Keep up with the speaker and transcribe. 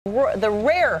The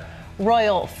rare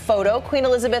royal photo, Queen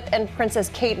Elizabeth and Princess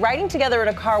Kate riding together in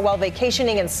a car while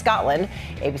vacationing in Scotland.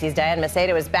 ABC's Diane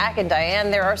Macedo is back, and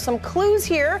Diane, there are some clues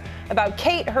here about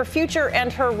Kate, her future,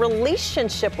 and her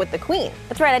relationship with the Queen.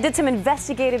 That's right, I did some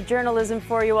investigative journalism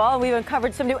for you all, and we've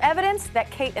uncovered some new evidence that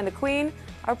Kate and the Queen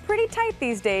are pretty tight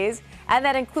these days, and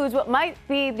that includes what might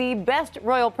be the best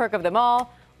royal perk of them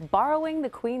all, borrowing the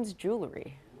Queen's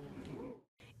jewelry.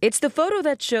 It's the photo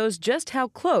that shows just how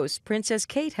close Princess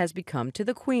Kate has become to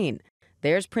the Queen.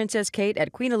 There's Princess Kate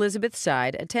at Queen Elizabeth's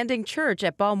side attending church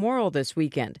at Balmoral this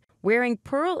weekend, wearing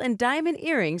pearl and diamond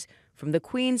earrings from the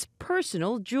Queen's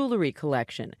personal jewelry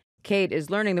collection. Kate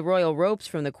is learning the royal ropes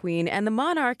from the Queen, and the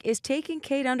monarch is taking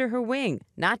Kate under her wing,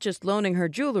 not just loaning her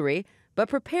jewelry, but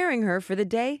preparing her for the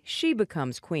day she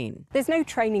becomes Queen. There's no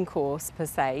training course per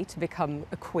se to become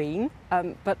a Queen,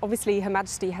 but obviously Her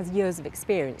Majesty has years of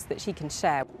experience that she can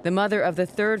share. The mother of the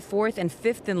third, fourth, and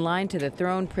fifth in line to the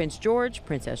throne, Prince George,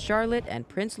 Princess Charlotte, and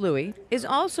Prince Louis, is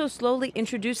also slowly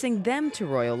introducing them to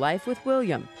royal life with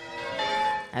William,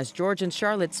 as George and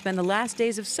Charlotte spend the last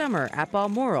days of summer at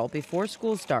Balmoral before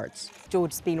school starts.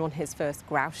 George's been on his first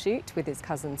grouse shoot with his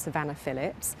cousin Savannah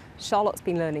Phillips. Charlotte's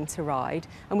been learning to ride,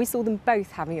 and we saw them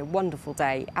both having a wonderful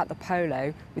day at the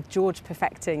polo, with George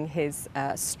perfecting his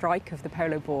strike of the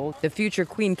polo ball. The future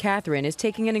Queen Catherine is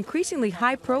taking an increasingly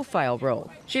high-profile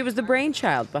role. She was the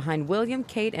brainchild behind William,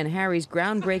 Kate, and Harry's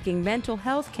groundbreaking mental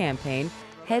health campaign,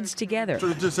 Heads Together.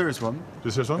 The serious one.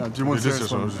 The serious one? Do you want the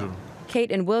serious one?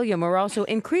 Kate and William are also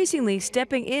increasingly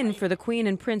stepping in for the Queen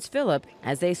and Prince Philip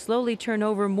as they slowly turn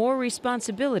over more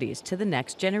responsibilities to the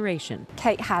next generation.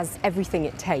 Kate has everything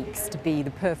it takes to be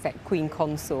the perfect Queen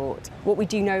consort. What we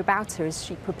do know about her is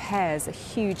she prepares a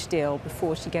huge deal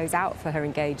before she goes out for her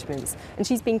engagements, and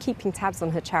she's been keeping tabs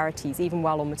on her charities even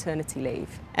while on maternity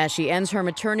leave. As she ends her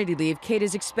maternity leave, Kate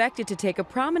is expected to take a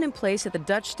prominent place at the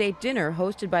Dutch state dinner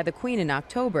hosted by the Queen in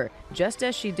October, just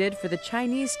as she did for the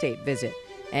Chinese state visit.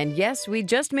 And yes, we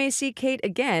just may see Kate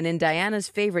again in Diana's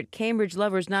favorite Cambridge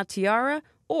Lovers Not tiara,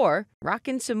 or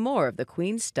rocking some more of the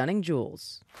Queen's stunning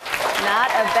jewels. Not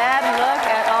a bad look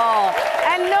at all.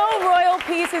 And no royal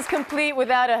piece is complete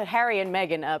without a Harry and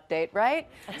Meghan update, right?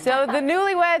 So the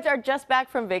newlyweds are just back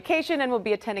from vacation and will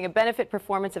be attending a benefit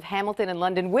performance of Hamilton in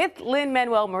London with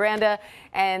Lin-Manuel Miranda.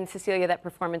 And Cecilia, that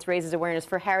performance raises awareness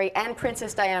for Harry and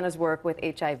Princess Diana's work with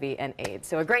HIV and AIDS.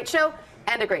 So a great show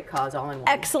and a great cause all in one.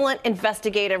 Excellent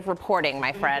investigative reporting,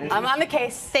 my friend. I'm on the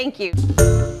case. Thank you.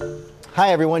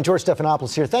 Hi everyone, George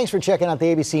Stephanopoulos here. Thanks for checking out the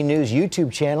ABC News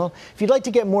YouTube channel. If you'd like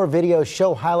to get more videos,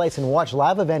 show highlights, and watch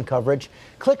live event coverage,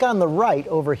 click on the right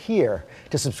over here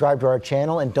to subscribe to our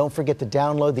channel, and don't forget to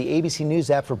download the ABC News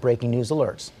app for breaking news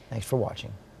alerts. Thanks for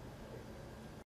watching.